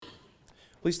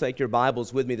Please take your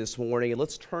Bibles with me this morning, and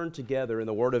let's turn together in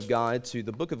the Word of God to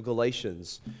the book of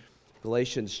Galatians,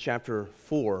 Galatians chapter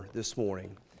 4 this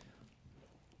morning.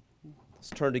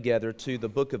 Let's turn together to the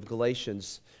book of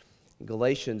Galatians,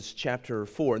 Galatians chapter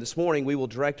 4. And this morning we will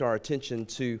direct our attention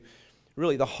to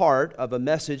really the heart of a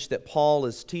message that Paul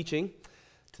is teaching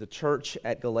to the church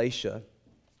at Galatia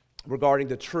regarding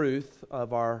the truth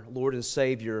of our Lord and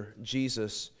Savior,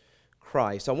 Jesus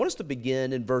Christ. I want us to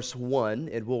begin in verse 1,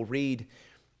 and we'll read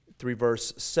through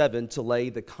verse 7 to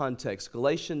lay the context.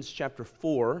 Galatians chapter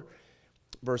 4,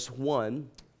 verse 1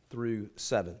 through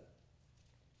 7.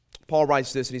 Paul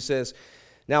writes this, and he says,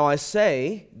 "Now I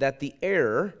say that the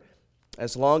heir,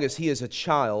 as long as he is a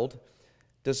child,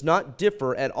 does not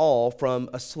differ at all from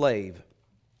a slave,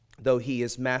 though he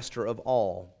is master of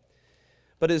all,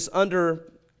 but is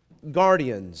under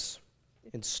guardians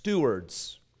and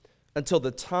stewards until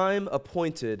the time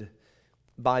appointed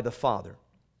by the Father.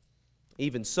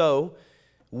 Even so,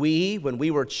 we, when we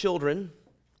were children,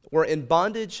 were in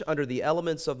bondage under the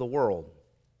elements of the world.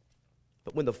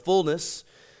 But when the fullness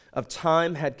of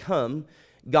time had come,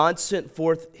 God sent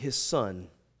forth His Son,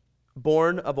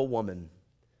 born of a woman,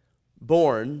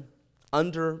 born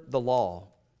under the law,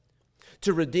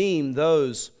 to redeem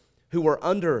those who were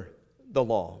under the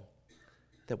law,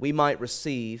 that we might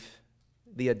receive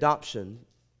the adoption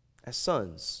as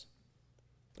sons.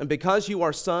 And because you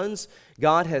are sons,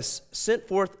 God has sent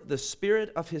forth the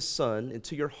Spirit of His Son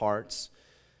into your hearts,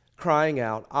 crying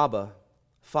out, 'Abba,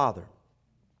 Father.'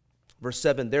 Verse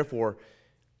 7, therefore,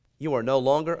 you are no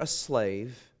longer a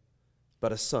slave,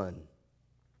 but a son.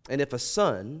 And if a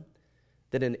son,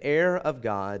 then an heir of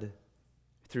God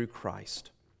through Christ."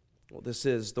 Well, this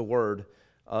is the word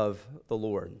of the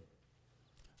Lord.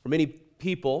 For many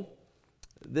people,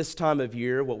 this time of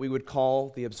year, what we would call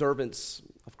the observance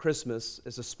of Christmas,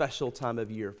 is a special time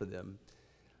of year for them.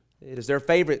 It is their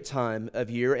favorite time of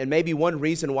year, and maybe one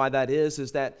reason why that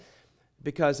is that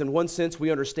because in one sense we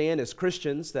understand as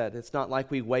Christians that it's not like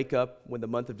we wake up when the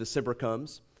month of December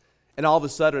comes and all of a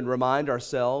sudden remind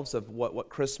ourselves of what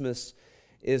Christmas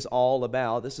is all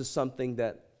about. This is something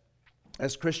that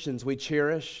as Christians we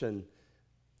cherish and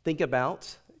think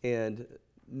about and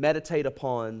meditate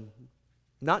upon,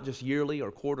 not just yearly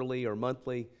or quarterly or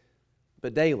monthly,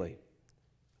 but daily.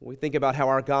 We think about how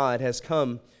our God has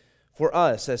come for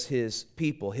us as His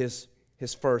people, His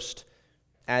first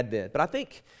advent. But I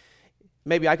think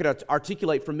maybe I could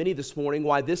articulate for many this morning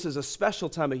why this is a special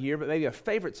time of year, but maybe a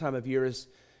favorite time of year is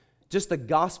just the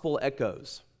gospel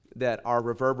echoes that are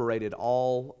reverberated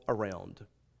all around.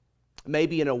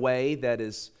 Maybe in a way that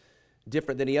is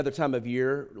different than any other time of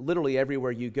year. Literally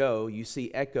everywhere you go, you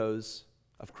see echoes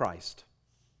of Christ.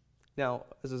 Now,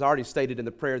 as is already stated in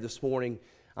the prayer this morning,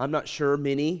 I'm not sure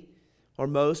many or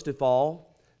most, if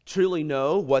all, truly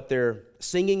know what they're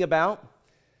singing about,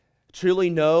 truly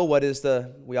know what is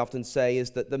we often say,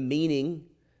 is the meaning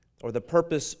or the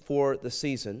purpose for the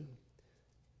season.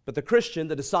 But the Christian,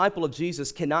 the disciple of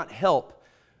Jesus, cannot help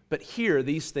but hear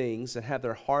these things and have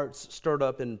their hearts stirred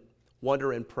up in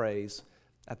wonder and praise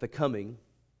at the coming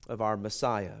of our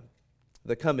Messiah,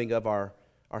 the coming of our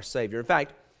Savior. In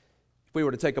fact, if we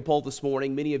were to take a poll this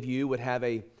morning, many of you would have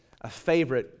a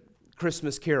favorite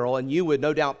Christmas carol, and you would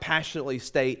no doubt passionately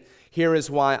state, "Here is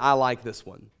why I like this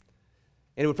one."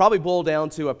 And it would probably boil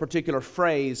down to a particular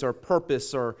phrase or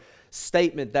purpose or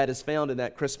statement that is found in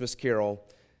that Christmas carol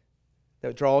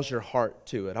that draws your heart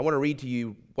to it. I want to read to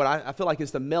you what I feel like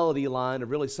is the melody line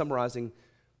of really summarizing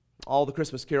all the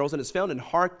Christmas carols, and it's found in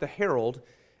 "Hark the Herald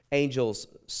Angels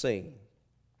Sing."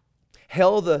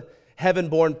 "Hail the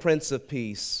heaven-born Prince of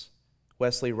Peace,"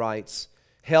 Wesley writes,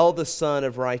 "hail the Son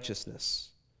of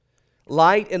Righteousness.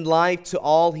 Light and life to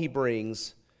all He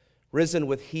brings, risen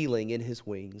with healing in His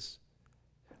wings.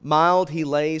 Mild He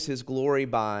lays His glory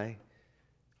by,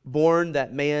 born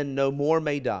that man no more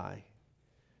may die.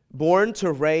 Born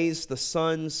to raise the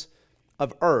sons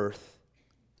of earth,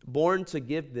 born to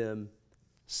give them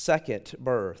second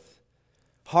birth.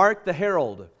 Hark the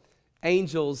herald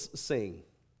angels sing,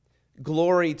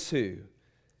 glory to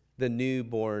the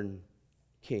newborn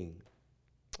King."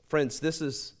 Friends, this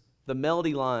is the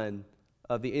melody line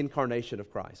of the incarnation of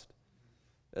Christ.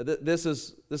 This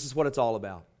is what it's all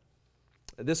about.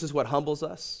 This is what humbles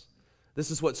us.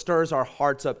 This is what stirs our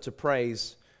hearts up to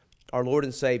praise our Lord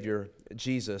and Savior,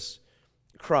 Jesus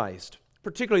Christ.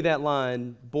 Particularly that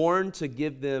line, born to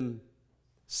give them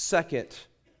second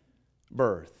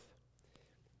birth.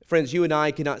 Friends, you and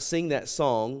I cannot sing that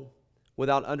song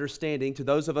without understanding, to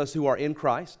those of us who are in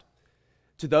Christ,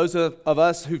 to those of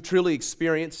us who've truly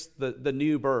experienced the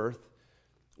new birth,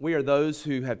 we are those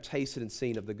who have tasted and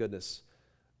seen of the goodness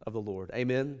of the Lord.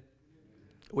 Amen?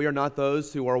 We are not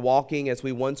those who are walking as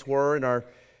we once were in our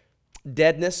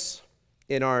deadness,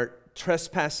 in our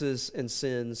trespasses and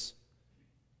sins.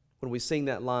 When we sing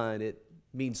that line, it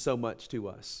means so much to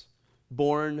us.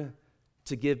 Born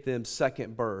to give them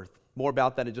second birth. More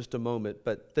about that in just a moment,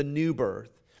 but the new birth,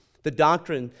 the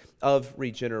doctrine of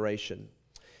regeneration.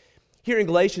 Here in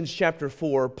Galatians chapter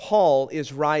 4, Paul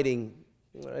is writing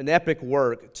an epic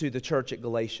work to the church at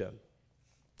Galatia.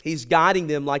 He's guiding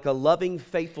them like a loving,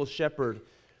 faithful shepherd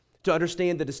to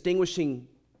understand the distinguishing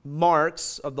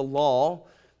marks of the law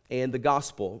and the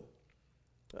gospel.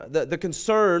 The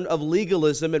concern of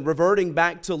legalism and reverting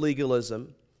back to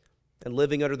legalism and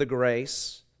living under the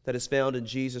grace that is found in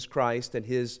Jesus Christ and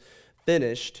His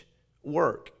finished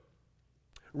work.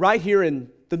 Right here in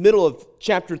the middle of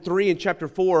chapter 3 and chapter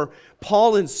 4,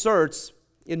 Paul inserts,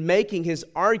 in making his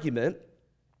argument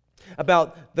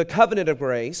about the covenant of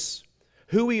grace,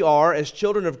 who we are as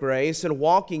children of grace and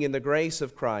walking in the grace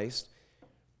of Christ,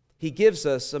 he gives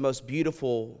us a most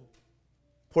beautiful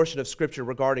portion of Scripture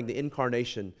regarding the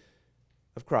incarnation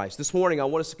of Christ. This morning, I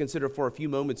want us to consider for a few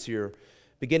moments here,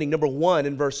 beginning number 1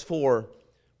 in verse 4,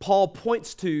 Paul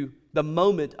points to the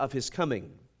moment of His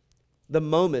coming. The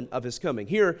moment of His coming.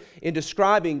 Here, in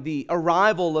describing the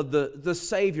arrival of the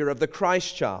Savior, of the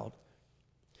Christ child,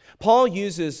 Paul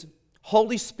uses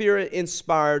Holy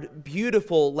Spirit-inspired,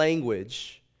 beautiful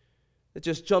language that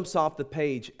just jumps off the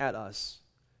page at us.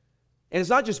 And it's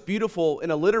not just beautiful in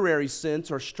a literary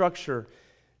sense or structure.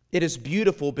 It is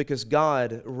beautiful because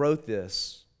God wrote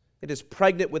this. It is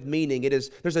pregnant with meaning.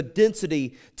 There's a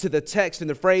density to the text in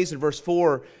the phrase in verse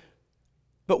 4.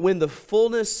 But when the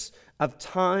fullness of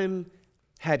time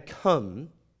had come,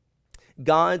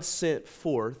 God sent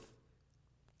forth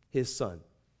His Son.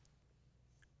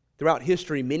 Throughout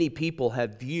history, many people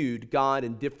have viewed God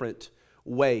in different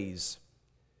ways.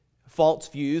 False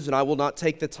views, and I will not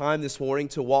take the time this morning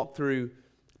to walk through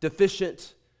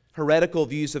deficient, heretical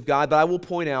views of God, but I will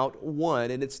point out one,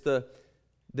 and it's the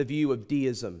view of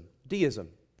deism. Deism.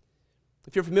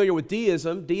 If you're familiar with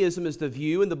deism, deism is the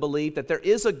view and the belief that there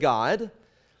is a God,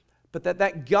 but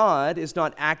that God is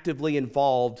not actively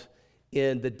involved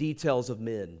in the details of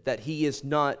men, that He is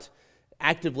not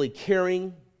actively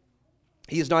caring,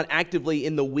 He is not actively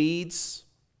in the weeds.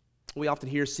 We often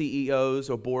hear CEOs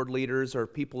or board leaders or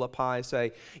people up high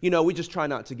say, we just try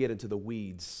not to get into the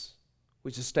weeds.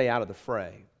 We just stay out of the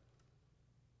fray.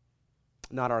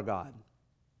 Not our God.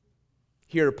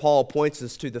 Here, Paul points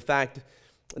us to the fact,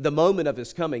 the moment of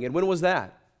His coming. And when was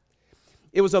that?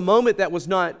 It was a moment that was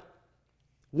not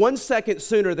 1 second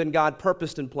sooner than God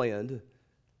purposed and planned.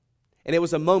 And it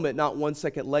was a moment not 1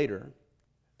 second later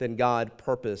than God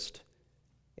purposed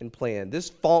and planned. This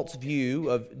false view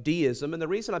of deism, and the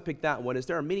reason I picked that one is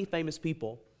there are many famous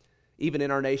people, even in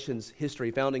our nation's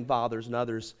history, founding fathers and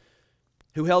others,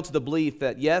 who held to the belief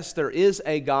that yes, there is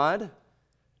a God,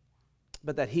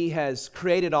 but that He has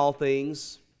created all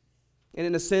things. And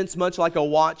in a sense, much like a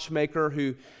watchmaker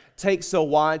who takes a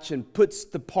watch and puts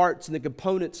the parts and the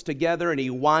components together and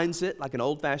he winds it like an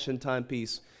old-fashioned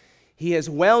timepiece. He has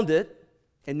wound it,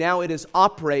 and now it is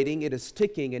operating, it is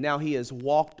ticking, and now He has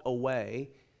walked away,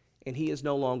 and He is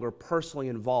no longer personally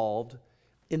involved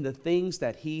in the things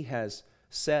that He has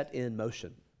set in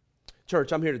motion.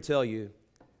 Church, I'm here to tell you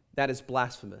that is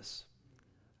blasphemous.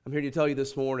 I'm here to tell you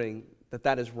this morning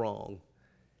that is wrong.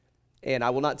 And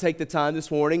I will not take the time this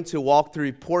morning to walk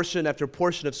through portion after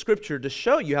portion of Scripture to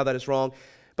show you how that is wrong,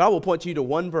 but I will point you to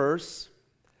one verse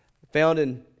found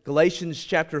in Galatians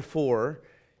chapter 4,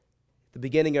 the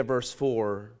beginning of verse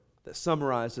 4, that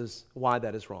summarizes why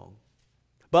that is wrong.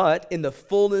 But in the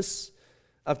fullness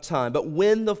of time, but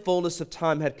when the fullness of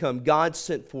time had come, God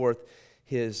sent forth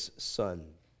His Son.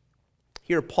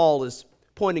 Here Paul is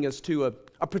pointing us to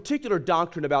a particular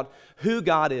doctrine about who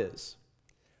God is.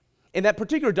 And that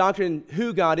particular doctrine,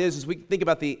 who God is, as we think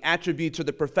about the attributes or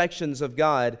the perfections of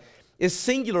God, is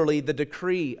singularly the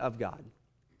decree of God.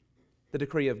 The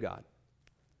decree of God.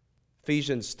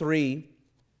 Ephesians 3,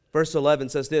 verse 11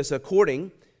 says this,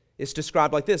 it's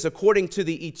described like this, according to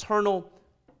the eternal,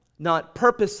 not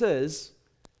purposes,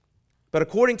 but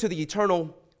according to the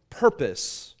eternal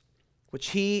purpose, which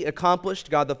He accomplished,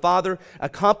 God the Father,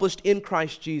 accomplished in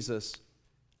Christ Jesus,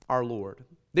 our Lord.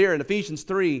 There in Ephesians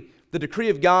 3, the decree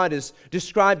of God is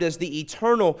described as the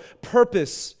eternal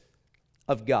purpose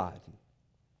of God.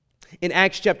 In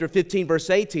Acts chapter 15, verse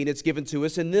 18, it's given to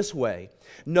us in this way.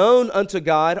 Known unto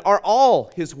God are all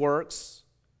His works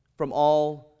from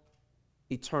all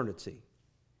eternity.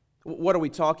 What are we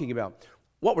talking about?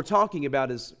 What we're talking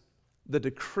about is the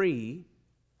decree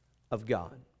of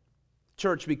God.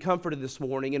 church, be comforted this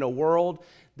morning in a world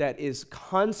that is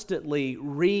constantly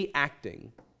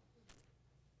reacting.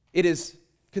 It is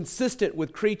consistent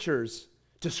with creatures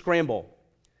to scramble.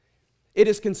 It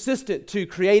is consistent to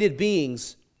created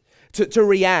beings to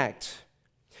react.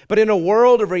 But in a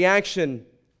world of reaction,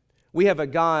 we have a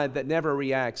God that never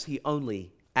reacts. He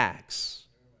only acts.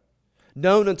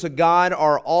 Known unto God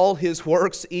are all His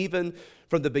works, even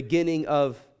from the beginning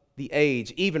of the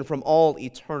age, even from all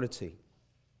eternity.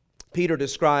 Peter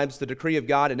describes the decree of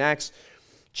God in Acts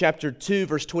chapter 2,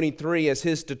 verse 23 as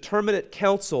His determinate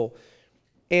counsel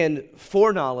and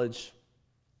foreknowledge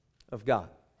of God.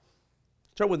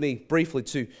 Turn with me briefly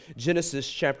to Genesis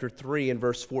chapter 3 and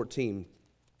verse 14.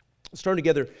 Let's turn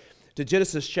together to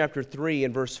Genesis chapter 3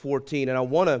 and verse 14, and I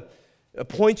want to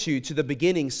point you to the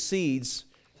beginning seeds,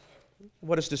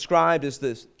 what is described as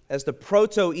the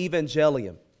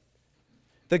proto-evangelium,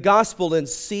 the gospel in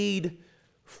seed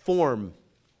form,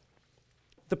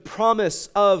 the promise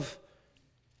of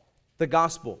the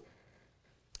gospel.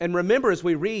 And remember, as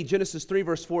we read Genesis 3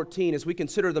 verse 14, as we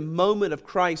consider the moment of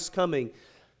Christ's coming,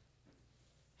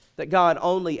 that God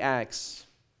only acts.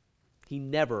 He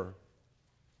never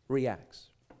reacts.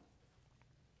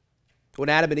 When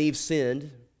Adam and Eve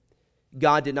sinned,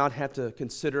 God did not have to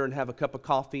consider and have a cup of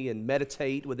coffee and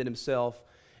meditate within Himself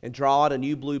and draw out a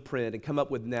new blueprint and come up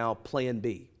with now plan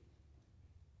B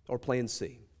or plan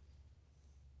C.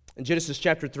 In Genesis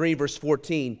chapter 3, verse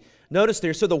 14, notice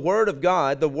there, so the word of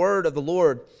God, the word of the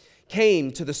Lord,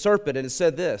 came to the serpent and it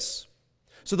said this.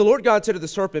 So the Lord God said to the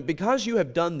serpent, because you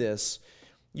have done this,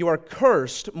 you are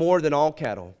cursed more than all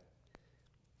cattle,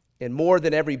 and more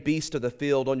than every beast of the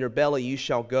field. On your belly you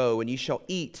shall go, and you shall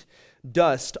eat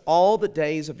dust all the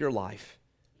days of your life.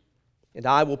 And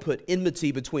I will put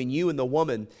enmity between you and the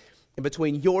woman, and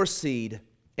between your seed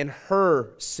and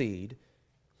her seed.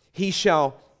 He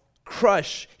shall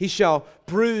crush, he shall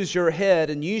bruise your head,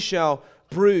 and you shall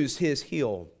bruise his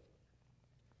heel.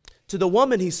 To the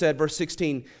woman he said, verse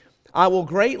 16, I will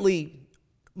greatly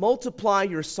multiply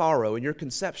your sorrow and your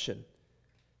conception.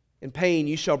 In pain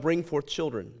you shall bring forth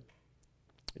children,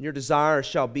 and your desire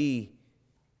shall be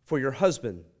for your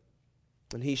husband,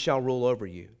 and he shall rule over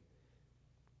you.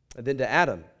 And then to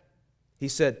Adam, he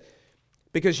said,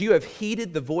 because you have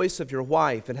heeded the voice of your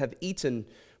wife and have eaten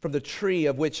from the tree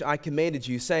of which I commanded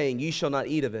you, saying, you shall not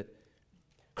eat of it.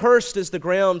 Cursed is the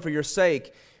ground for your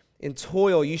sake. In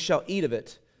toil you shall eat of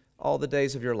it all the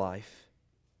days of your life.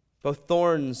 Both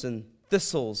thorns and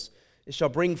thistles it shall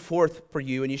bring forth for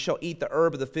you, and you shall eat the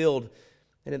herb of the field,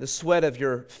 and in the sweat of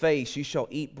your face you shall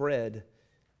eat bread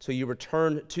till you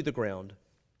return to the ground.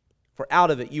 For out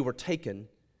of it you were taken,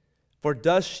 for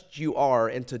dust you are,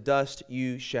 and to dust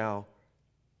you shall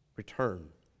return.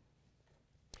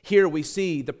 Here we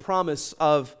see the promise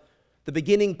of the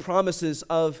beginning promises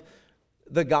of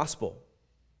the gospel.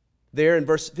 There in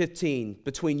verse 15,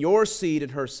 between your seed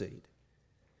and her seed,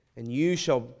 and he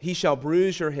shall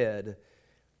bruise your head,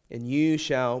 and you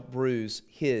shall bruise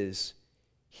his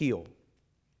heel.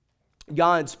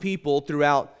 God's people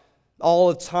throughout all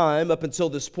of time up until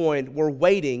this point were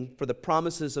waiting for the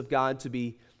promises of God to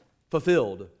be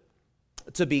fulfilled,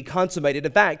 to be consummated.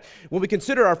 In fact, when we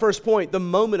consider our first point, the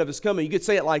moment of His coming, you could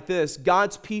say it like this: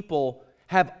 God's people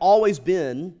have always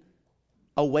been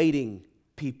a waiting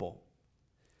people.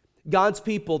 God's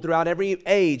people throughout every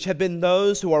age have been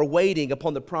those who are waiting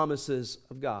upon the promises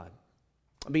of God.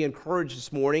 I'm being encouraged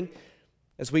this morning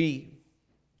as we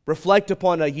reflect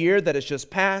upon a year that has just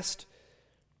passed,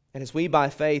 and as we by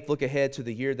faith look ahead to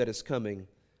the year that is coming.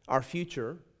 Our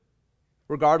future,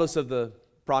 regardless of the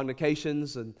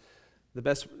prognostications and the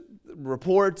best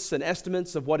reports and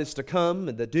estimates of what is to come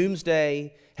and the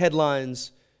doomsday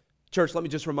headlines, church, let me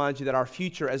just remind you that our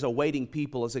future as a waiting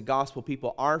people, as a gospel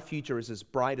people, our future is as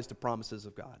bright as the promises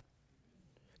of God.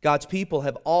 God's people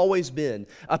have always been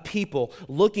a people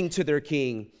looking to their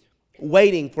King,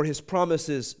 waiting for His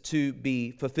promises to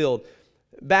be fulfilled.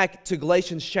 Back to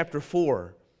Galatians chapter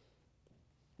 4,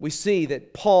 we see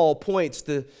that Paul points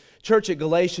the church at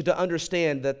Galatia to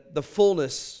understand that the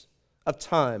fullness of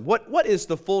time. What is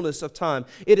the fullness of time?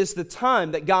 It is the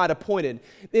time that God appointed.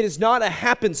 It is not a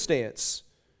happenstance.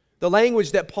 The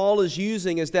language that Paul is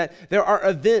using is that there are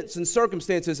events and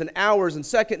circumstances and hours and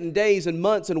seconds and days and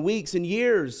months and weeks and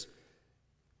years.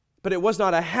 But it was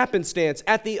not a happenstance.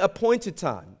 At the appointed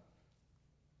time,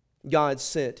 God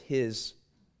sent His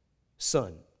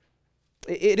Son.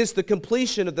 It is the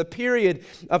completion of the period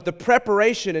of the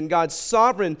preparation in God's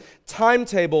sovereign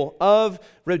timetable of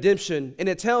redemption. And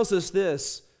it tells us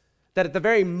this, that at the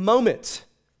very moment,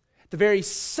 the very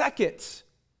second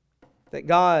that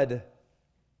God,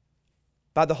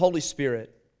 by the Holy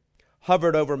Spirit,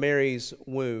 hovered over Mary's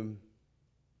womb,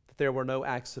 that there were no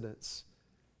accidents,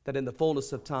 that in the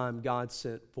fullness of time, God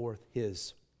sent forth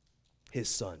His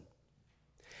Son.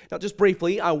 Now, just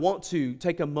briefly, I want to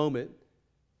take a moment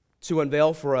to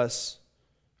unveil for us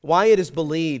why it is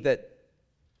believed that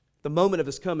the moment of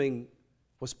His coming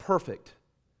was perfect,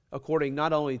 according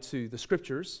not only to the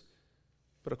Scriptures,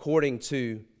 but according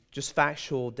to just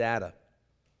factual data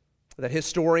that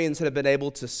historians have been able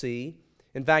to see.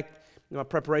 In fact, in my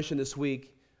preparation this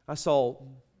week, I saw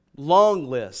long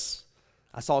lists.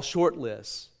 I saw short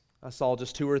lists. I saw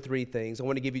just 2 or 3 things. I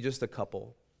want to give you just a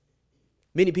couple.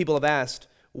 Many people have asked,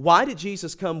 why did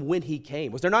Jesus come when He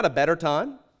came? Was there not a better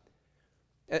time?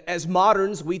 As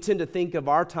moderns, we tend to think of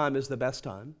our time as the best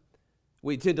time.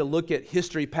 We tend to look at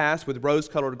history past with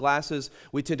rose-colored glasses.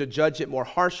 We tend to judge it more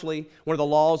harshly. One of the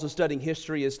laws of studying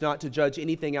history is not to judge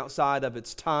anything outside of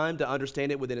its time, to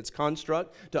understand it within its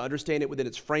construct, to understand it within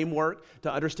its framework,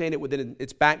 to understand it within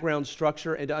its background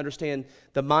structure, and to understand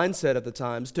the mindset of the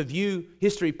times. To view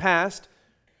history past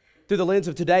through the lens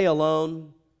of today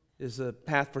alone is a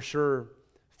path for sure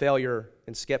failure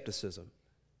and skepticism.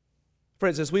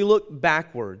 Friends, as we look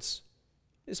backwards,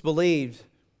 it's believed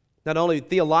not only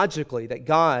theologically that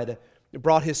God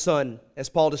brought His Son, as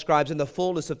Paul describes, in the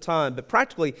fullness of time, but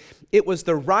practically it was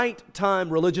the right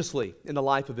time religiously in the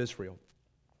life of Israel.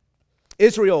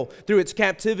 Israel, through its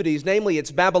captivities, namely its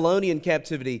Babylonian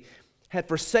captivity, had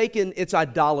forsaken its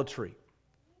idolatry,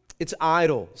 its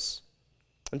idols.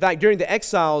 In fact, during the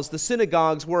exiles, the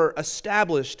synagogues were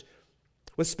established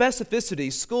with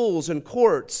specificity. Schools and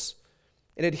courts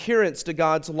and adherence to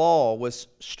God's law was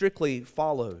strictly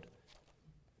followed.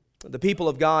 The people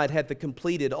of God had the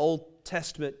completed Old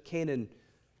Testament canon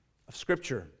of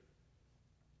Scripture.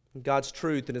 God's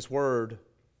truth and His Word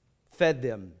fed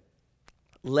them,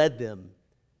 led them,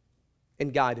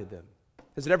 and guided them.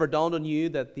 Has it ever dawned on you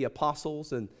that the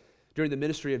apostles and during the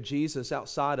ministry of Jesus,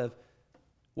 outside of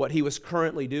what He was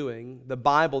currently doing, the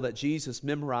Bible that Jesus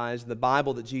memorized, the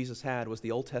Bible that Jesus had was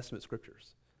the Old Testament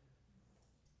Scriptures?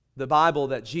 The Bible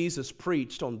that Jesus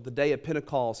preached on the day of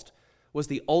Pentecost was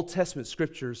the Old Testament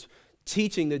Scriptures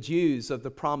teaching the Jews of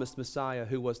the promised Messiah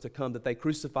who was to come, that they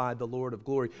crucified the Lord of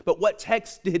glory. But what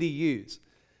text did He use?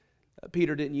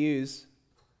 Peter didn't use,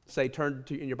 turn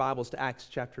in your Bibles to Acts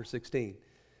chapter 16.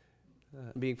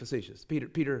 I'm being facetious.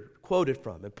 Peter quoted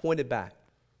from and pointed back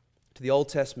to the Old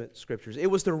Testament Scriptures.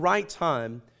 It was the right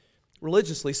time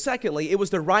religiously. Secondly, it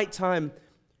was the right time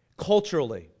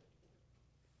culturally.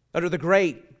 Under the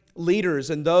great leaders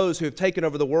and those who have taken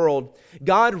over the world,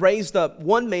 God raised up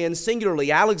one man singularly,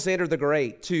 Alexander the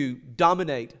Great, to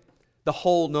dominate the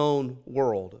whole known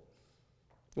world.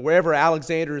 Wherever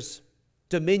Alexander's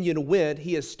dominion went,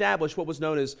 he established what was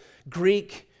known as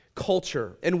Greek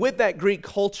culture. And with that Greek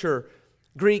culture,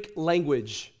 Greek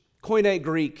language, Koine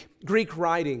Greek, Greek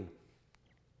writing.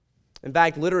 In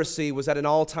fact, literacy was at an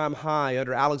all-time high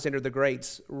under Alexander the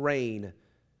Great's reign.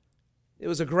 It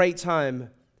was a great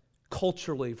time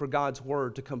culturally for God's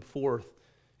Word to come forth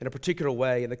in a particular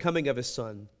way in the coming of His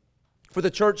Son, for the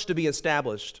church to be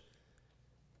established,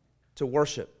 to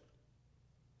worship,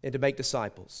 and to make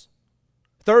disciples.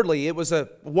 Thirdly, it was a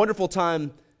wonderful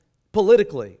time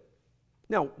politically.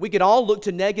 Now, we could all look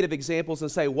to negative examples and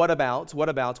say, what abouts?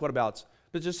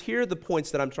 But just hear the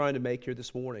points that I'm trying to make here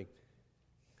this morning.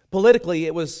 Politically,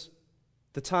 it was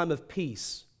the time of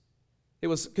peace. It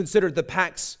was considered the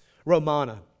Pax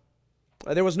Romana.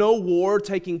 There was no war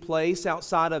taking place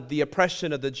outside of the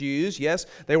oppression of the Jews. Yes,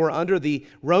 they were under the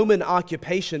Roman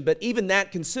occupation, but even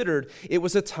that considered, it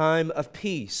was a time of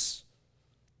peace.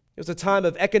 It was a time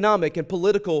of economic and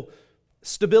political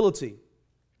stability.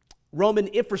 Roman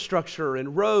infrastructure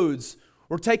and roads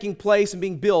were taking place and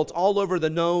being built all over the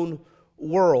known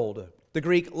world. The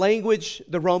Greek language,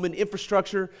 the Roman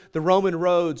infrastructure, the Roman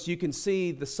roads, you can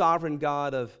see the sovereign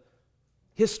God of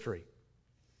history,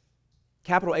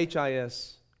 capital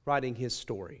H-I-S, writing His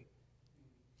story.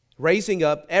 Raising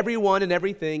up everyone and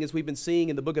everything, as we've been seeing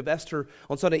in the book of Esther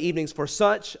on Sunday evenings, for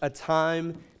such a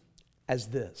time as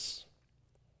this.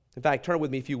 In fact, turn with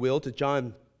me, if you will, to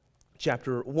John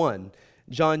chapter 1.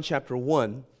 John chapter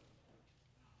 1,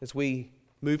 as we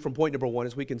move from point number 1,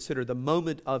 as we consider the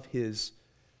moment of His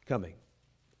coming.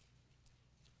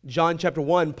 John chapter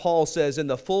 1, Paul says, in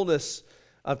the fullness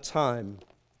of time,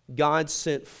 God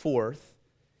sent forth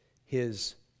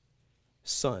His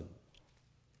Son.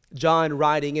 John,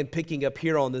 writing and picking up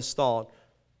here on this thought,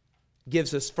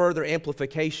 gives us further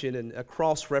amplification and a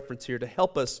cross-reference here to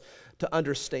help us to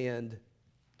understand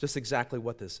just exactly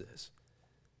what this is.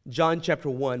 John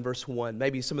chapter 1, verse 1,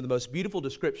 maybe some of the most beautiful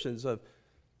descriptions of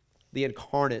the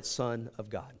incarnate Son of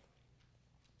God.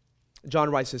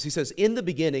 John writes this. He says, "In the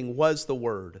beginning was the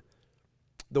Word."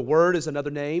 The Word is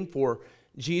another name for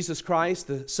Jesus Christ,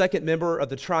 the second member of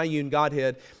the triune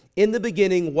Godhead. In the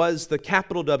beginning was the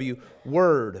capital W,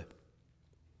 Word.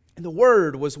 And the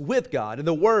Word was with God, and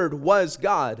the Word was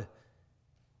God.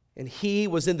 And He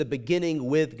was in the beginning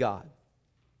with God.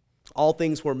 All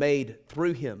things were made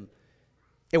through Him.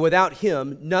 And without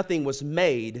Him, nothing was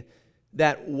made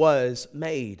that was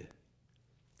made.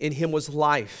 In Him was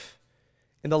life,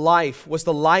 and the life was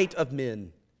the light of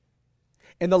men.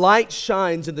 And the light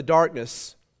shines in the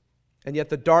darkness, and yet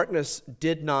the darkness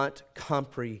did not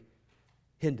comprehend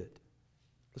it.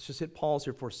 Let's just hit pause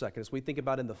here for a second as we think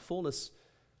about in the fullness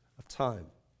of time.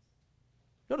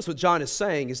 Notice what John is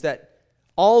saying is that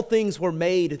all things were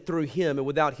made through Him, and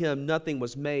without Him nothing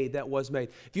was made that was made.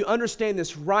 If you understand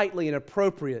this rightly and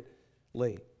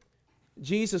appropriately,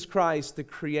 Jesus Christ, the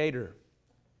Creator,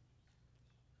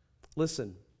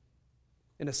 listen,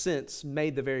 in a sense,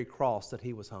 made the very cross that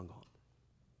He was hung on.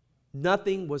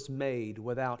 Nothing was made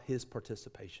without His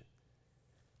participation.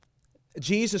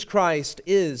 Jesus Christ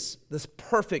is this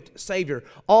perfect Savior.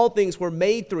 All things were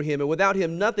made through Him, and without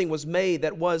Him nothing was made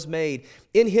that was made.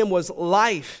 In Him was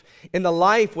life, and the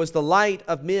life was the light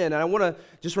of men. And I want to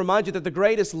just remind you that the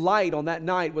greatest light on that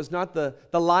night was not the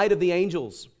light of the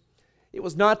angels. It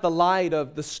was not the light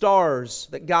of the stars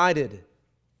that guided.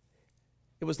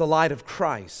 It was the light of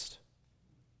Christ.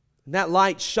 And that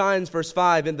light shines, verse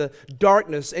 5, in the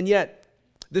darkness, and yet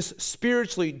this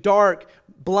spiritually dark,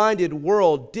 blinded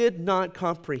world did not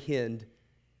comprehend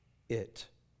it.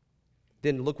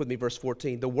 Then look with me, verse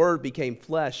 14. The Word became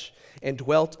flesh and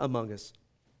dwelt among us,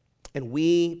 and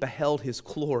we beheld His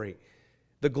glory,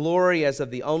 the glory as of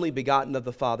the only begotten of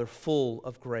the Father, full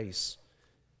of grace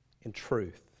and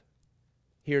truth.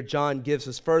 Here John gives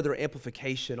us further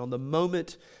amplification on the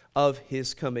moment of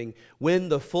His coming. When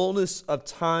the fullness of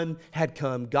time had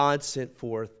come, God sent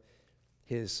forth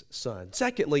His Son.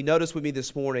 Secondly, notice with me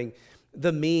this morning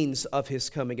the means of His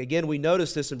coming. Again, we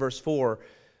notice this in verse 4.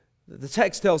 The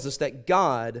text tells us that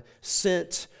God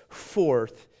sent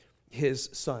forth His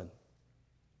Son.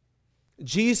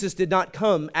 Jesus did not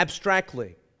come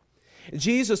abstractly.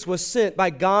 Jesus was sent by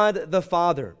God the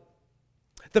Father,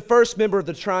 the first member of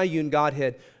the triune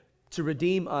Godhead, to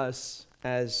redeem us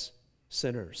as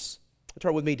sinners.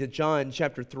 Turn with me to John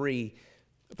chapter 3,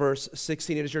 verse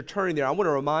 16. And as you're turning there, I want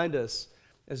to remind us,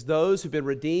 as those who've been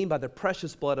redeemed by the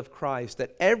precious blood of Christ,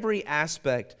 that every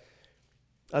aspect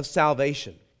of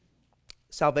salvation's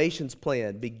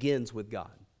plan begins with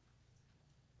God.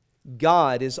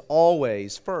 God is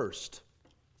always first.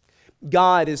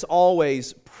 God is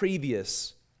always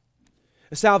previous.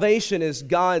 Salvation is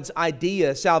God's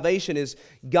idea. Salvation is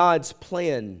God's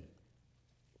plan,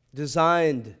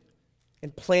 designed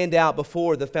and planned out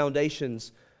before the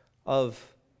foundations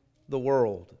of the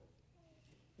world.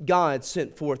 God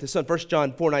sent forth His Son. 1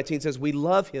 John 4:19 says, we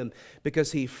love Him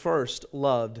because He first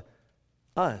loved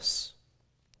us.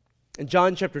 In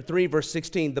John chapter 3, verse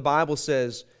 16, the Bible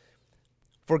says,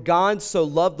 for God so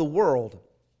loved the world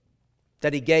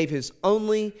that He gave His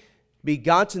only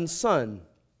begotten Son,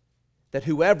 that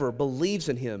whoever believes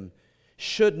in Him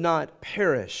should not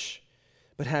perish,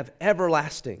 but have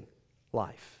everlasting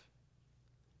life.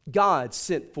 God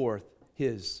sent forth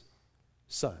His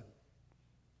Son.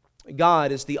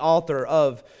 God is the author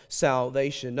of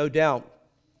salvation. No doubt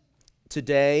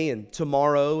today and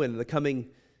tomorrow and the coming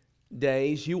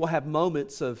days, you will have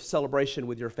moments of celebration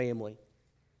with your family.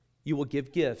 You will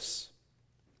give gifts.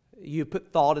 You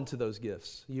put thought into those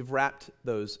gifts. You've wrapped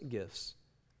those gifts.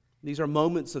 These are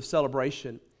moments of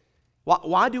celebration.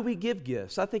 Why do we give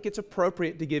gifts? I think it's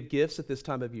appropriate to give gifts at this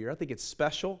time of year. I think it's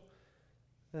special.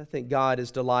 I think God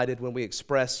is delighted when we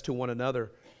express to one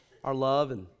another our love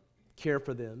and care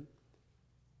for them.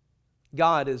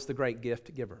 God is the great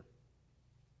gift giver.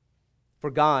 For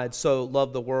God so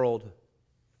loved the world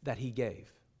that He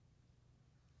gave.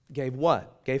 Gave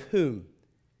what? Gave whom?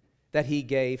 That He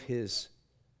gave His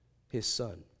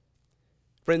Son.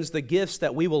 Friends, the gifts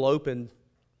that we will open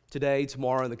today,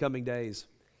 tomorrow, and the coming days,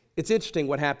 it's interesting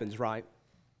what happens, right?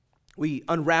 We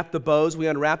unwrap the bows, we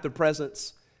unwrap the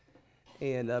presents,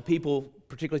 and people,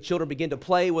 particularly children, begin to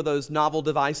play with those novel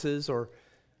devices or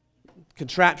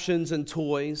contraptions and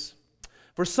toys.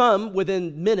 For some,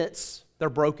 within minutes, they're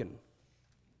broken.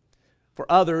 For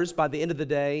others, by the end of the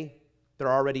day,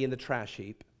 they're already in the trash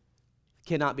heap,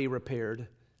 cannot be repaired.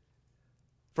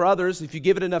 For others, if you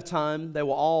give it enough time, they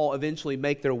will all eventually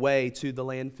make their way to the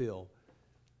landfill.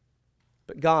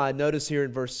 But God, notice here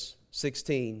in verse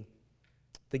 16,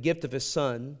 the gift of His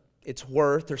Son, its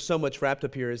worth, there's so much wrapped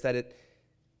up here, is that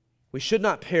we should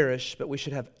not perish, but we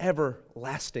should have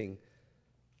everlasting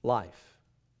life.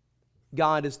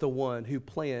 God is the one who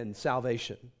planned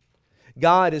salvation.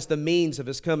 God is the means of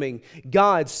His coming.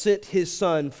 God sent His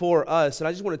Son for us. And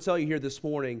I just want to tell you here this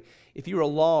morning, if you are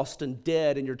lost and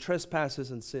dead in your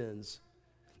trespasses and sins,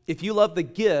 if you love the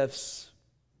gifts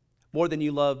more than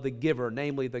you love the giver,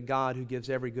 namely the God who gives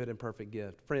every good and perfect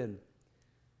gift, friend,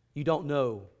 you don't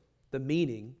know the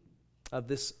meaning of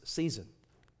this season.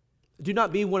 Do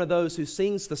not be one of those who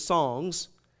sings the songs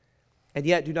and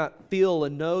yet do not feel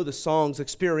and know the songs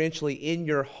experientially in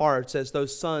your hearts as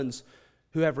those sons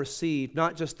who have received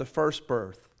not just the first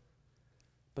birth,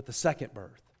 but the second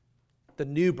birth, the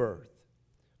new birth.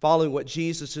 Following what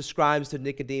Jesus describes to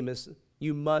Nicodemus,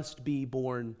 you must be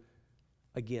born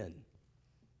again.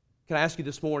 Can I ask you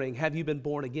this morning, have you been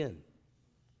born again?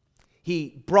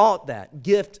 He brought that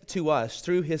gift to us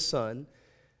through His Son,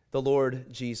 the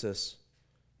Lord Jesus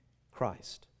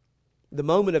Christ. The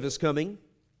moment of His coming,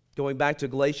 going back to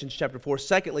Galatians chapter 4.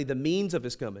 Secondly, the means of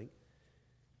His coming.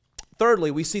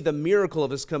 Thirdly, we see the miracle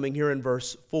of His coming here in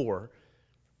verse 4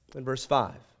 and verse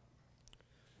 5.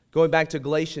 Going back to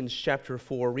Galatians chapter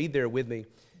 4, read there with me.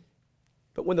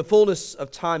 But when the fullness of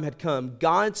time had come,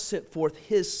 God sent forth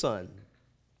His Son,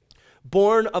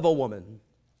 born of a woman,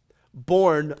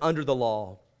 born under the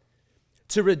law,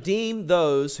 to redeem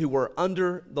those who were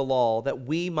under the law, that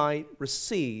we might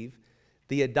receive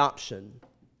the adoption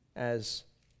as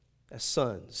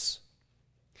sons.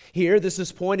 Here, this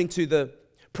is pointing to the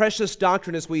precious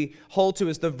doctrine as we hold to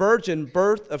as the virgin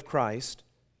birth of Christ,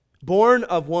 born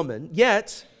of woman,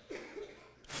 yet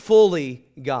fully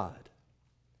God.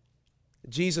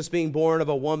 Jesus being born of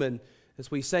a woman, as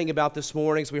we sang about this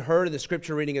morning, as we heard in the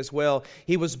scripture reading as well,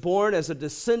 He was born as a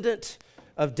descendant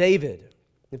of David.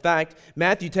 In fact,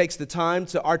 Matthew takes the time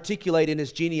to articulate in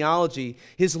his genealogy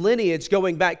his lineage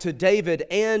going back to David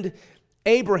and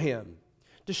Abraham,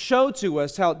 to show to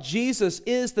us how Jesus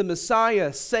is the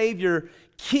Messiah, Savior,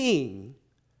 King,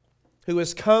 who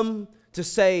has come to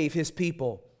save His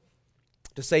people.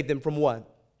 To save them from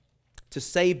what? To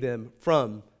save them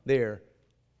from their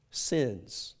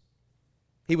sins.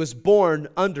 He was born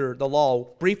under the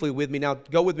law. Briefly with me now,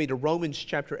 go with me to Romans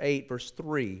chapter 8, verse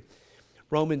 3.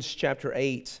 Romans chapter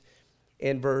 8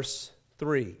 and verse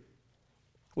 3.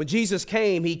 When Jesus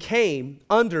came, He came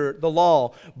under the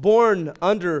law, born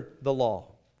under the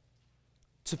law,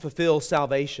 to fulfill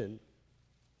salvation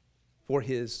for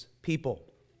His people.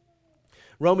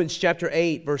 Romans chapter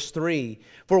 8, verse 3.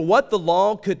 For what the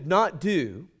law could not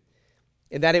do,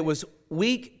 in that it was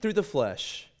weak through the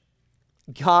flesh,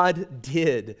 God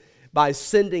did by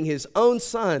sending His own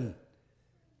Son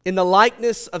in the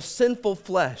likeness of sinful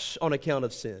flesh on account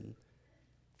of sin.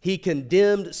 He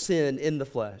condemned sin in the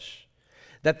flesh,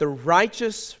 that the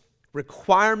righteous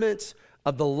requirement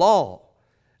of the law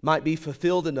might be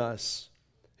fulfilled in us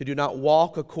who do not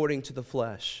walk according to the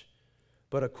flesh,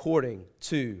 but according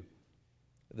to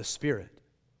the Spirit.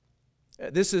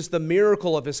 This is the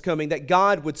miracle of His coming, that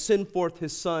God would send forth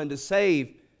His Son to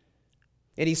save.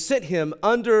 And He sent Him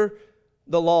under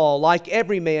the law. Like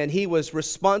every man, He was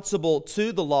responsible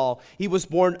to the law. He was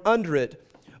born under it,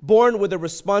 born with a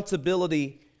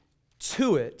responsibility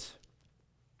to it.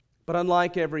 But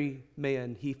unlike every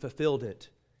man, He fulfilled it.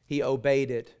 He obeyed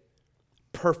it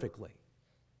perfectly.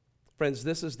 Friends,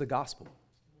 this is the gospel.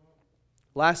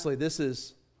 Lastly, this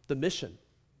is the mission.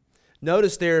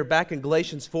 Notice there back in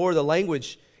Galatians 4, the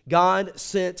language, God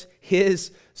sent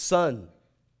His Son.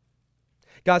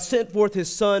 God sent forth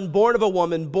His Son, born of a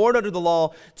woman, born under the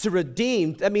law, to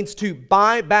redeem, that means to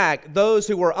buy back those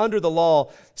who were under the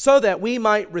law, so that we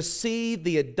might receive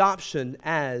the adoption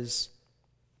as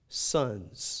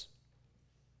sons.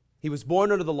 He was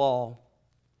born under the law.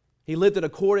 He lived in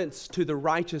accordance to the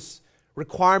righteous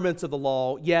requirements of the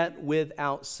law, yet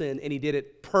without sin, and He did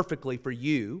it perfectly for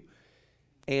you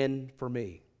and for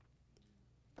me.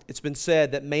 It's been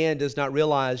said that man does not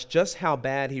realize just how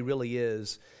bad he really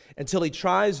is until he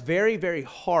tries very, very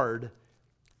hard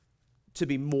to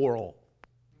be moral,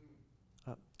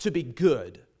 to be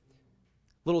good.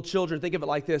 Little children, think of it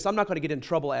like this: I'm not going to get in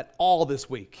trouble at all this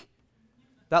week.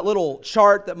 That little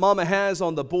chart that Mama has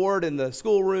on the board in the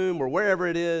schoolroom or wherever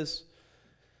it is,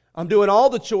 I'm doing all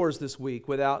the chores this week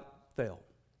without fail.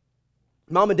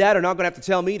 Mom and Dad are not going to have to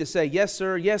tell me to say, yes,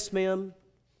 sir, yes, ma'am.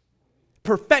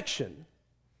 Perfection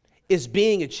is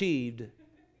being achieved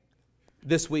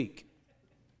this week.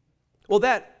 Well,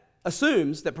 that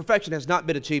assumes that perfection has not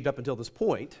been achieved up until this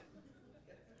point.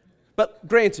 But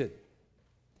granted,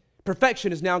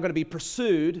 perfection is now going to be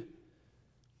pursued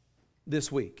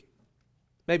this week.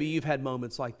 Maybe you've had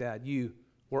moments like that. You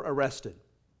were arrested.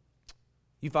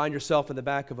 You find yourself in the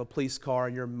back of a police car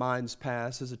and your mind's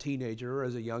pass as a teenager or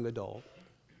as a young adult.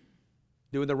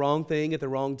 Doing the wrong thing at the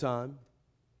wrong time?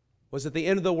 Was it the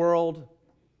end of the world?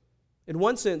 In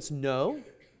one sense, no.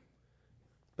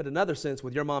 But in another sense,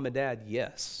 with your mom and dad,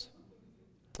 yes.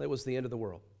 It was the end of the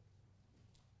world.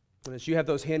 And as you have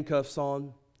those handcuffs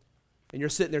on, and you're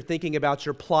sitting there thinking about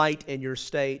your plight and your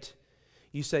state,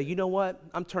 you say, you know what?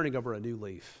 I'm turning over a new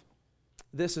leaf.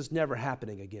 This is never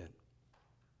happening again.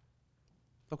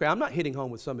 Okay, I'm not hitting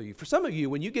home with some of you. For some of you,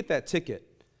 when you get that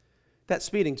ticket, that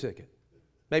speeding ticket,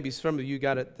 maybe some of you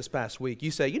got it this past week,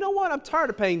 you say, you know what? I'm tired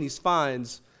of paying these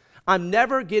fines. I'm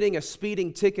never getting a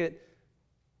speeding ticket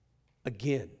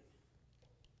again.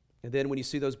 And then when you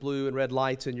see those blue and red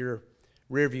lights in your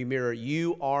rearview mirror,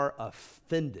 you are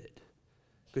offended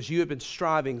because you have been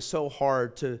striving so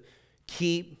hard to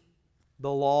keep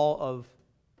the law of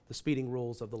the speeding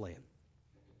rules of the land.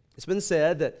 It's been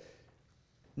said that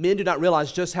men do not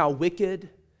realize just how wicked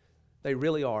they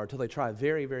really are until they try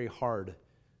very, very hard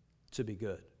to be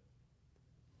good.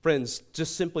 Friends,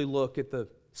 just simply look at the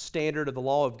standard of the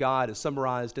law of God as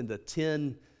summarized in the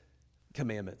 10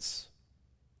 Commandments.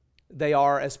 They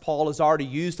are, as Paul has already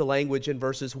used the language in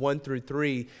verses 1 through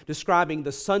 3, describing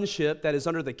the sonship that is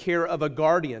under the care of a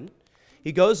guardian.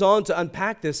 He goes on to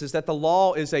unpack this as that the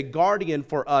law is a guardian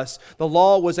for us. The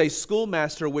law was a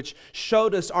schoolmaster which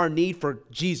showed us our need for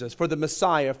Jesus, for the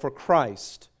Messiah, for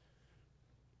Christ.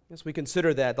 As we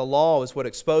consider that, the law is what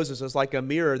exposes us like a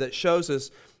mirror that shows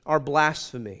us our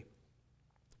blasphemy.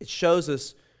 It shows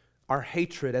us our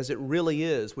hatred as it really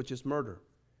is, which is murder.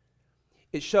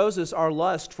 It shows us our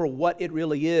lust for what it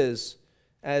really is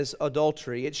as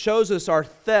adultery. It shows us our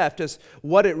theft as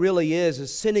what it really is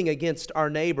as sinning against our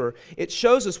neighbor. It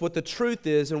shows us what the truth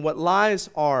is and what lies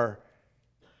are.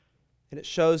 And it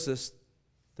shows us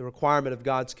the requirement of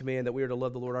God's command that we are to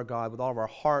love the Lord our God with all of our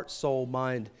heart, soul,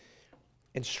 mind,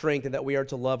 and strength, and that we are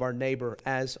to love our neighbor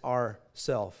as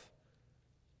ourself.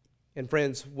 And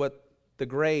friends, what the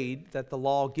grade that the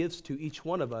law gives to each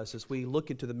one of us as we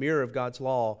look into the mirror of God's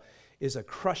law is a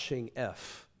crushing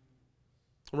F.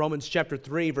 Romans chapter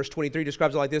 3, verse 23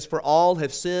 describes it like this: for all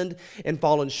have sinned and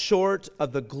fallen short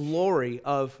of the glory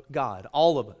of God.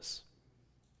 All of us.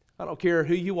 I don't care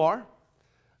who you are.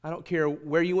 I don't care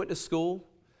where you went to school.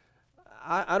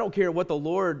 I don't care what the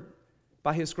Lord,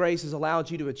 by His grace, has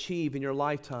allowed you to achieve in your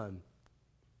lifetime.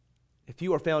 If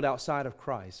you are found outside of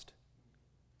Christ,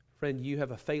 friend, you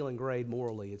have a failing grade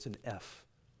morally. It's an F.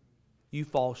 You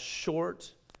fall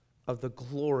short of the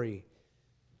glory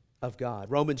of God.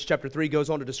 Romans chapter 3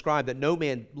 goes on to describe that no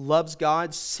man loves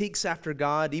God, seeks after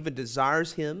God, even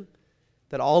desires Him,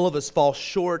 that all of us fall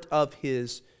short of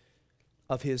His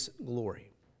glory.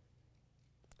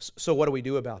 So what do we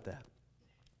do about that?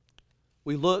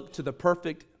 We look to the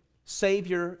perfect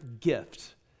Savior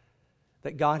gift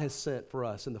that God has sent for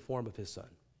us in the form of His Son.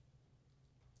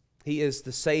 He is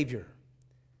the Savior.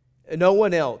 No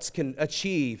one else can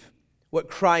achieve what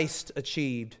Christ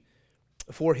achieved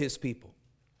for His people.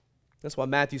 That's why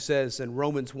Matthew says in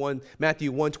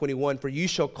Matthew 1:21, for you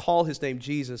shall call His name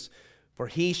Jesus, for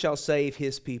He shall save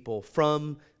His people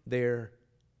from their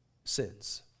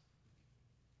sins.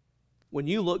 When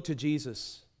you look to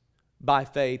Jesus by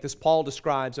faith, as Paul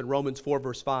describes in Romans 4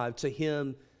 verse 5, to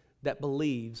him that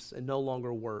believes and no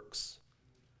longer works.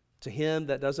 To him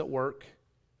that doesn't work.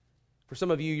 For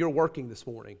some of you, you're working this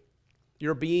morning.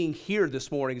 Your being here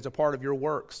this morning is a part of your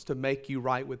works to make you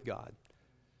right with God.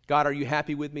 God, are you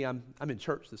happy with me? I'm in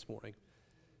church this morning.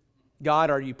 God,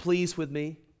 are you pleased with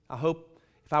me? I hope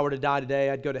if I were to die today,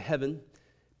 I'd go to heaven,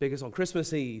 because on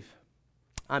Christmas Eve,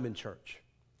 I'm in church.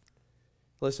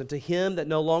 Listen, to him that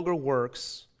no longer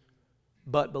works,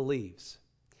 but believes,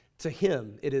 to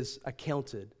him it is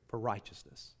accounted for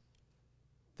righteousness.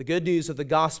 The good news of the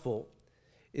gospel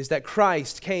is that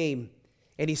Christ came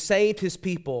and He saved His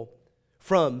people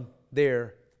from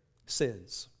their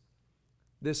sins.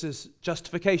 This is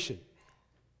justification.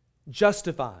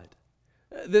 Justified.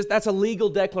 That's a legal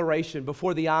declaration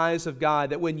before the eyes of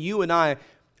God that when you and I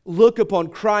look upon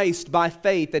Christ by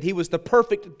faith, that He was the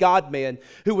perfect God-man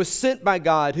who was sent by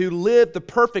God, who lived the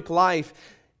perfect life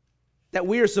that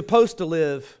we are supposed to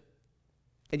live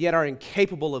and yet are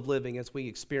incapable of living as we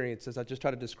experience, as I just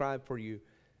tried to describe for you.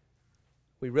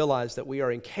 We realize that we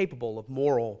are incapable of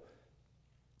moral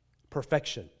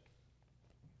perfection.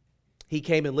 He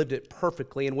came and lived it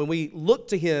perfectly. And when we look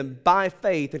to Him by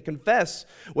faith and confess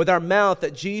with our mouth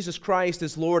that Jesus Christ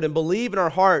is Lord and believe in our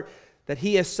heart that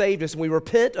He has saved us, and we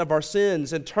repent of our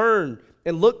sins and turn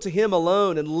and look to Him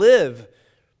alone and live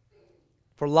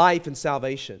for life and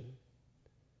salvation,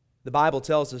 the Bible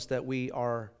tells us that we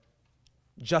are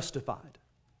justified.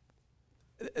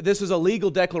 This is a legal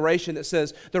declaration that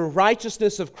says the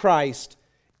righteousness of Christ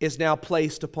is now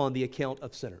placed upon the account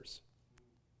of sinners.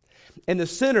 And the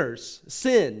sinner's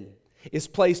sin is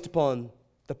placed upon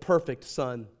the perfect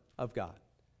Son of God,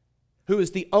 who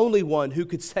is the only one who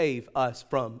could save us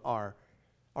from our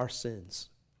sins.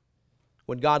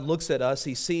 When God looks at us,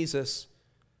 He sees us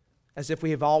as if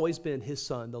we have always been His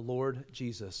Son, the Lord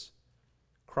Jesus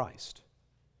Christ.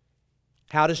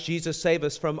 How does Jesus save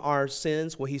us from our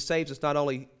sins? Well, He saves us not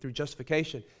only through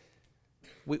justification.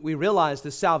 We realize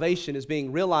this salvation is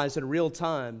being realized in real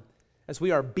time as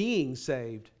we are being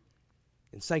saved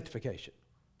in sanctification.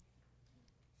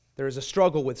 There is a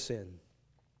struggle with sin.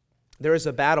 There is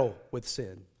a battle with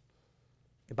sin.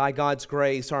 And by God's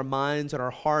grace, our minds and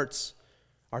our hearts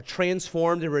are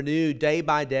transformed and renewed day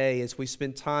by day as we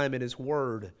spend time in His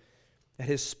Word, and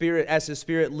His Spirit, as His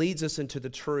Spirit leads us into the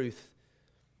truth,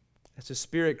 as His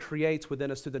Spirit creates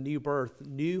within us through the new birth,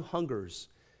 new hungers,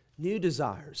 new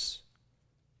desires,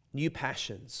 new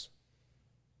passions.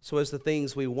 So as the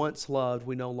things we once loved,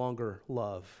 we no longer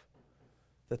love.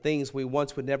 The things we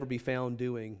once would never be found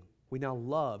doing, we now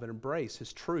love and embrace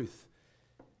His truth,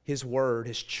 His Word,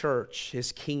 His church,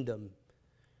 His kingdom.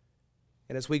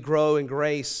 And as we grow in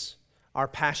grace, our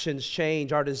passions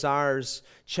change, our desires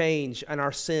change, and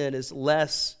our sin is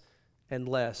less and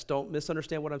less. Don't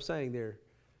misunderstand what I'm saying there.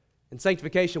 In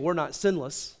sanctification, we're not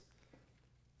sinless,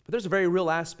 but there's a very real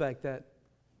aspect that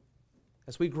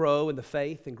as we grow in the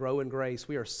faith and grow in grace,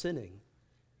 we are sinning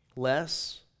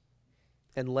less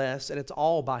and less, and it's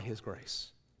all by His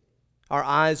grace. Our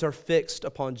eyes are fixed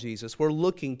upon Jesus. We're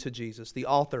looking to Jesus, the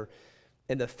author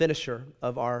and the finisher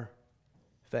of our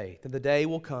faith. And the day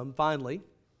will come, finally,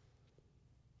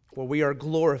 where we are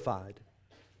glorified.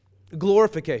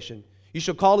 Glorification. You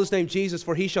shall call His name Jesus,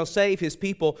 for He shall save His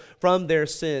people from their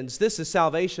sins. This is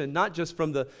salvation, not just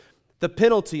from the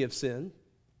penalty of sin.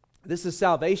 This is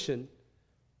salvation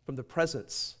from the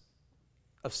presence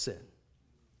of sin.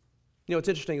 You know, what's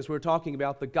interesting is we were talking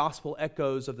about the gospel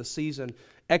echoes of the season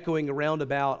echoing around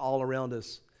about all around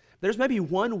us. There's maybe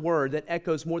one word that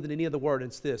echoes more than any other word, and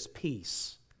it's this: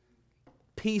 peace.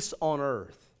 Peace on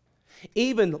earth.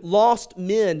 Even lost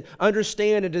men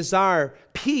understand and desire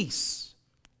peace.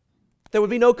 There would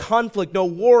be no conflict, no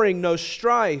warring, no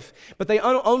strife, but they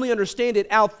only understand it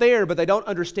out there, but they don't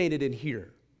understand it in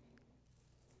here.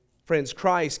 Friends,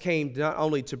 Christ came not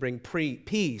only to bring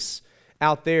peace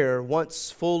out there,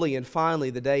 once fully and finally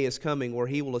the day is coming where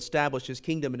He will establish His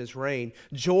kingdom and His reign,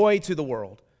 joy to the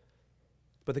world.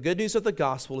 But the good news of the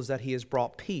gospel is that He has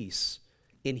brought peace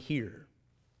in here.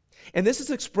 And this is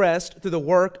expressed through the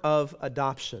work of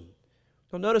adoption.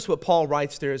 Now notice what Paul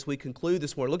writes there as we conclude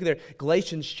this morning. Look at there,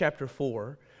 Galatians chapter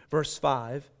 4, verse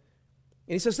 5.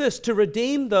 And he says this: to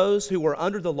redeem those who were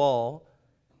under the law,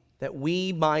 that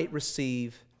we might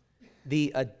receive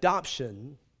the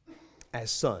adoption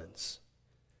as sons.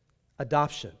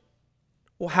 Adoption.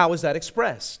 Well, how is that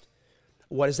expressed?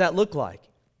 What does that look like?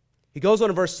 He goes on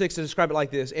in verse 6 to describe it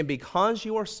like this: and because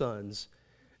you are sons,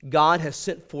 God has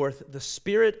sent forth the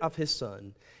Spirit of His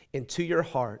Son into your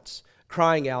hearts,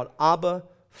 crying out, Abba,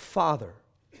 Father.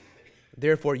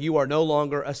 Therefore you are no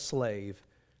longer a slave,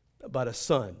 but a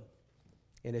son.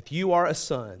 And if you are a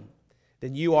son,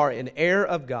 then you are an heir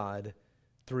of God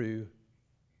through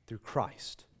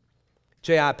Christ.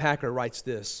 J.I. Packer writes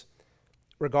this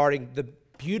regarding the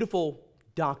beautiful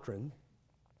doctrine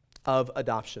of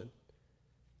adoption.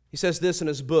 He says this in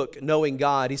his book, Knowing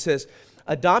God. He says,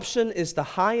 adoption is the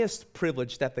highest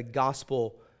privilege that the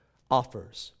gospel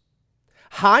offers,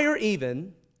 higher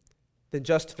even than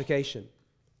justification.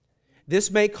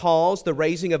 This may cause the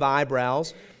raising of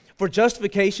eyebrows, for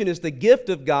justification is the gift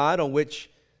of God on which,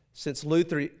 since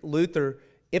Luther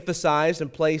emphasized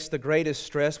and placed the greatest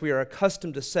stress, we are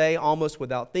accustomed to say, almost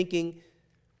without thinking,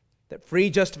 that free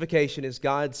justification is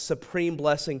God's supreme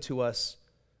blessing to us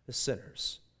as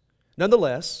sinners.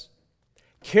 Nonetheless,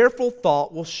 careful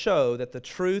thought will show that the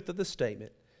truth of the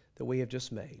statement that we have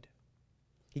just made.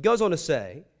 He goes on to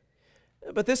say,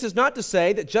 but this is not to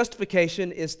say that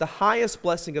justification is the highest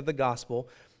blessing of the gospel.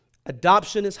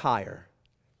 Adoption is higher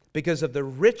because of the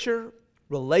richer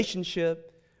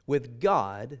relationship with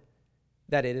God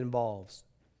that it involves.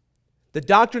 The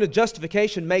doctrine of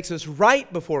justification makes us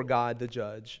right before God, the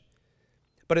judge.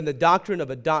 But in the doctrine of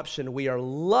adoption, we are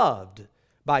loved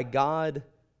by God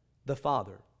the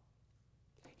Father.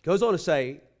 He goes on to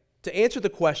say, to answer the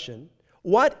question,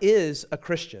 what is a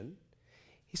Christian?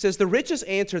 He says, the richest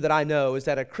answer that I know is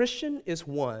that a Christian is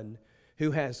one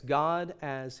who has God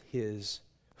as his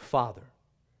Father.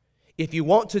 If you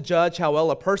want to judge how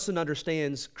well a person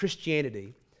understands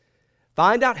Christianity,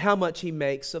 find out how much he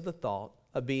makes of the thought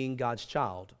of being God's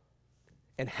child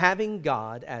and having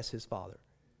God as his Father.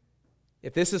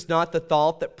 if this is not the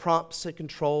thought that prompts and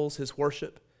controls his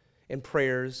worship and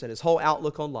prayers and his whole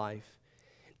outlook on life,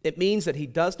 it means that he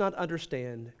does not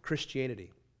understand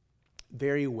Christianity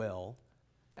very well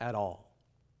at all.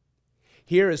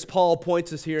 Here, as Paul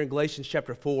points us here in Galatians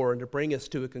chapter 4, and to bring us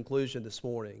to a conclusion this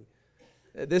morning,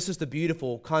 this is the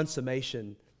beautiful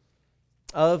consummation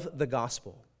of the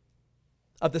gospel,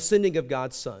 of the sending of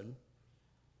God's Son,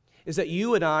 is that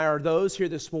you and I are those here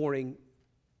this morning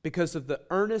because of the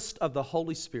earnest of the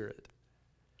Holy Spirit.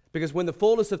 Because when the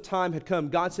fullness of time had come,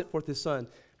 God sent forth His Son.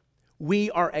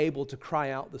 We are able to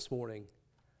cry out this morning,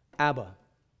 Abba,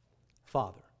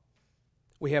 Father.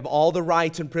 We have all the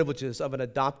rights and privileges of an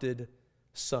adopted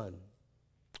son.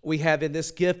 We have in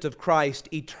this gift of Christ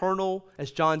eternal,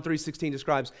 as John 3:16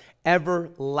 describes,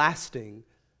 everlasting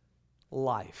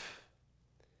life.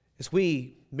 As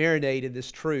we marinate in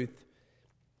this truth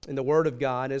in the Word of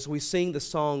God, as we sing the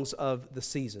songs of the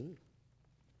season,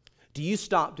 do you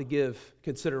stop to give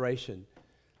consideration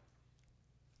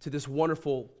to this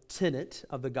wonderful tenet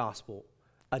of the gospel,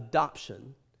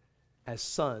 adoption as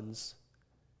sons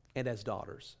and as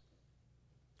daughters?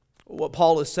 What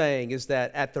Paul is saying is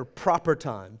that at the proper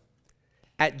time,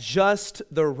 at just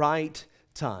the right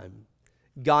time,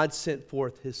 God sent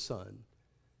forth His Son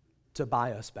to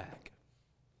buy us back,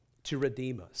 to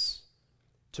redeem us,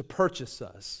 to purchase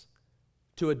us,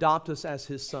 to adopt us as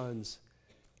His sons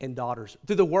and daughters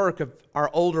through the work of our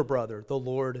older brother, the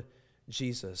Lord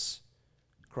Jesus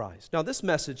Christ. Now, this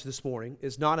message this morning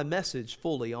is not a message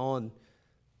fully on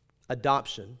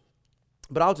adoption,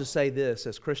 but I'll just say this: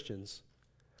 as Christians,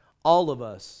 all of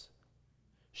us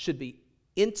should be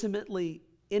intimately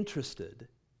interested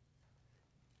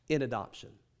in adoption.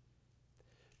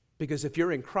 Because if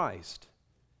you're in Christ,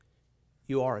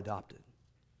 you are adopted.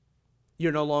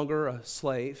 You're no longer a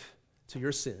slave to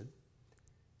your sin.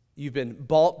 You've been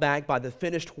bought back by the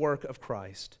finished work of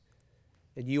Christ,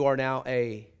 and you are now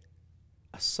a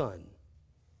son.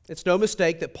 It's no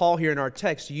mistake that Paul here in our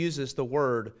text uses the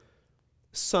word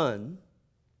son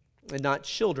and not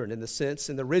children in the sense.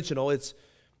 In the original, it's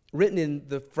written in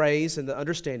the phrase and the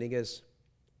understanding as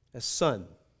son.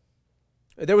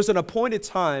 There was an appointed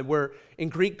time where in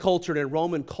Greek culture and in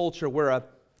Roman culture where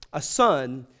a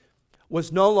son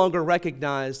was no longer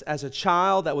recognized as a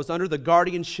child that was under the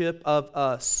guardianship of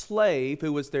a slave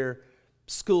who was their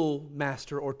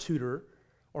schoolmaster or tutor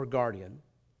or guardian.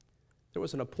 There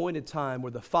was an appointed time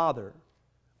where the father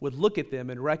would look at them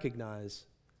and recognize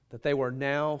that they were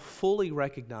now fully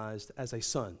recognized as a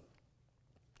son,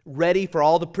 ready for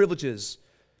all the privileges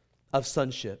of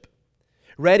sonship,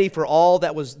 ready for all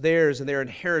that was theirs and their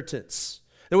inheritance.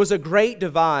 There was a great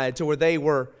divide to where they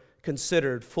were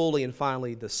considered fully and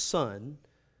finally the son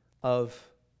of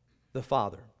the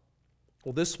Father.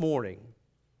 Well, this morning,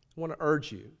 I want to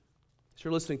urge you, as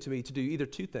you're listening to me, to do either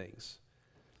two things: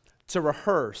 to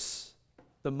rehearse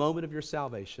the moment of your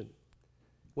salvation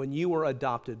when you were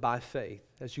adopted by faith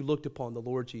as you looked upon the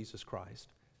Lord Jesus Christ,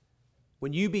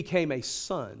 when you became a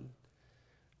son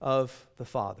of the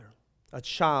Father, a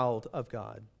child of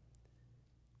God.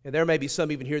 And there may be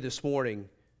some even here this morning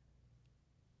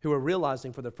who are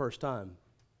realizing for the first time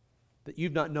that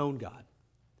you've not known God.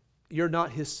 You're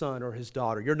not His son or His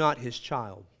daughter. You're not His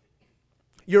child.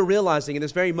 You're realizing in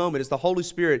this very moment, as the Holy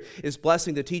Spirit is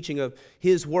blessing the teaching of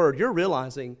His Word, you're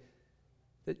realizing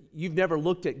that you've never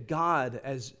looked at God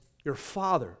as your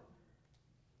Father.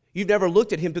 You've never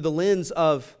looked at Him through the lens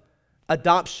of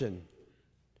adoption.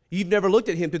 You've never looked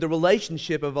at Him through the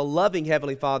relationship of a loving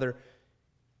Heavenly Father.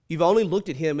 You've only looked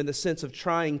at Him in the sense of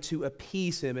trying to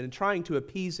appease Him. And in trying to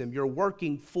appease Him, you're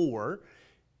working for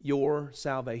your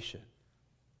salvation.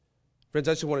 Friends,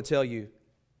 I just want to tell you,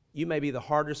 you may be the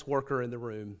hardest worker in the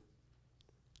room.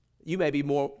 You may be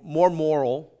more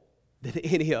moral than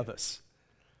any of us,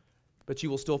 but you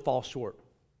will still fall short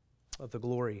of the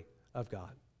glory of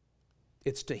God.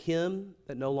 It's to him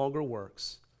that no longer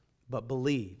works, but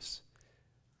believes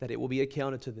that it will be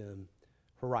accounted to them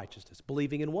for righteousness.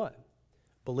 Believing in what?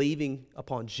 Believing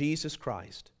upon Jesus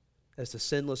Christ as the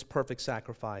sinless, perfect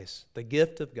sacrifice, the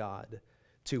gift of God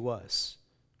to us,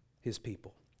 His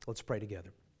people. Let's pray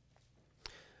together.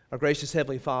 Our gracious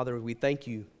Heavenly Father, we thank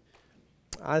you.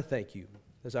 I thank you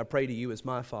as I pray to you as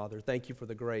my Father. Thank you for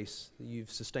the grace that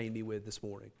you've sustained me with this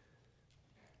morning.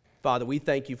 Father, we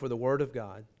thank you for the Word of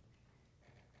God.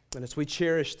 And as we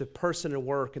cherish the person and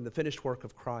work and the finished work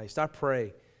of Christ, I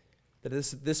pray that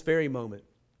this very moment,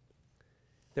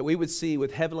 that we would see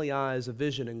with heavenly eyes a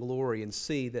vision and glory and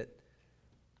see that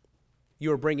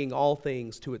you are bringing all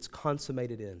things to its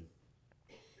consummated end.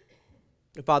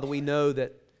 And Father, we know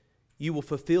that you will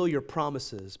fulfill your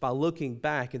promises by looking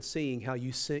back and seeing how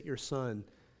you sent your Son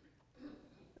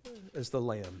as the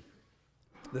lamb,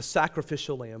 the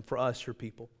sacrificial lamb for us, your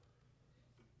people.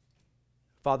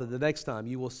 Father, the next time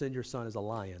you will send your Son as a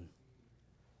lion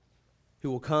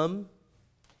who will come,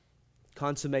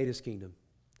 consummate his kingdom.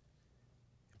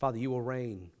 Father, you will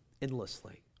reign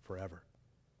endlessly forever.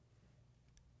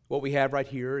 What we have right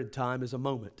here in time is a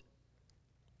moment.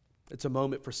 It's a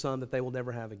moment for some that they will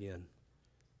never have again.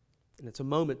 And it's a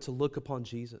moment to look upon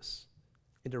Jesus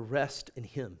and to rest in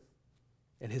him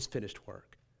and his finished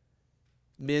work.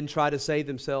 Men try to save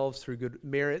themselves through good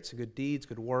merits and good deeds,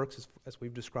 good works, as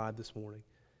we've described this morning.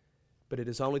 But it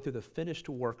is only through the finished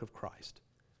work of Christ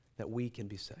that we can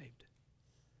be saved.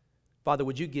 Father,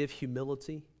 would you give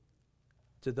humility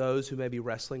to those who may be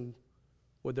wrestling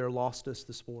with their lostness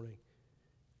this morning?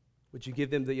 Would you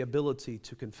give them the ability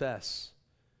to confess,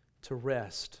 to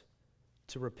rest,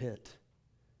 to repent,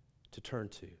 to turn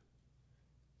to,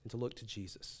 and to look to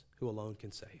Jesus, who alone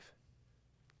can save?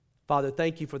 Father,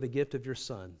 thank you for the gift of your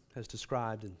Son, as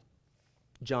described in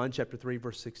John chapter 3,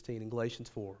 verse 16, and Galatians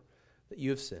 4, that you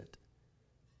have sent.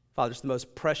 Father, it's the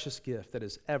most precious gift that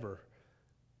has ever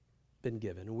been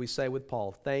given. And we say with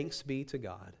Paul, thanks be to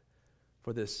God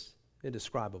for this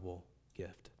indescribable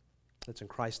gift. It's in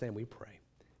Christ's name we pray.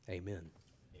 Amen.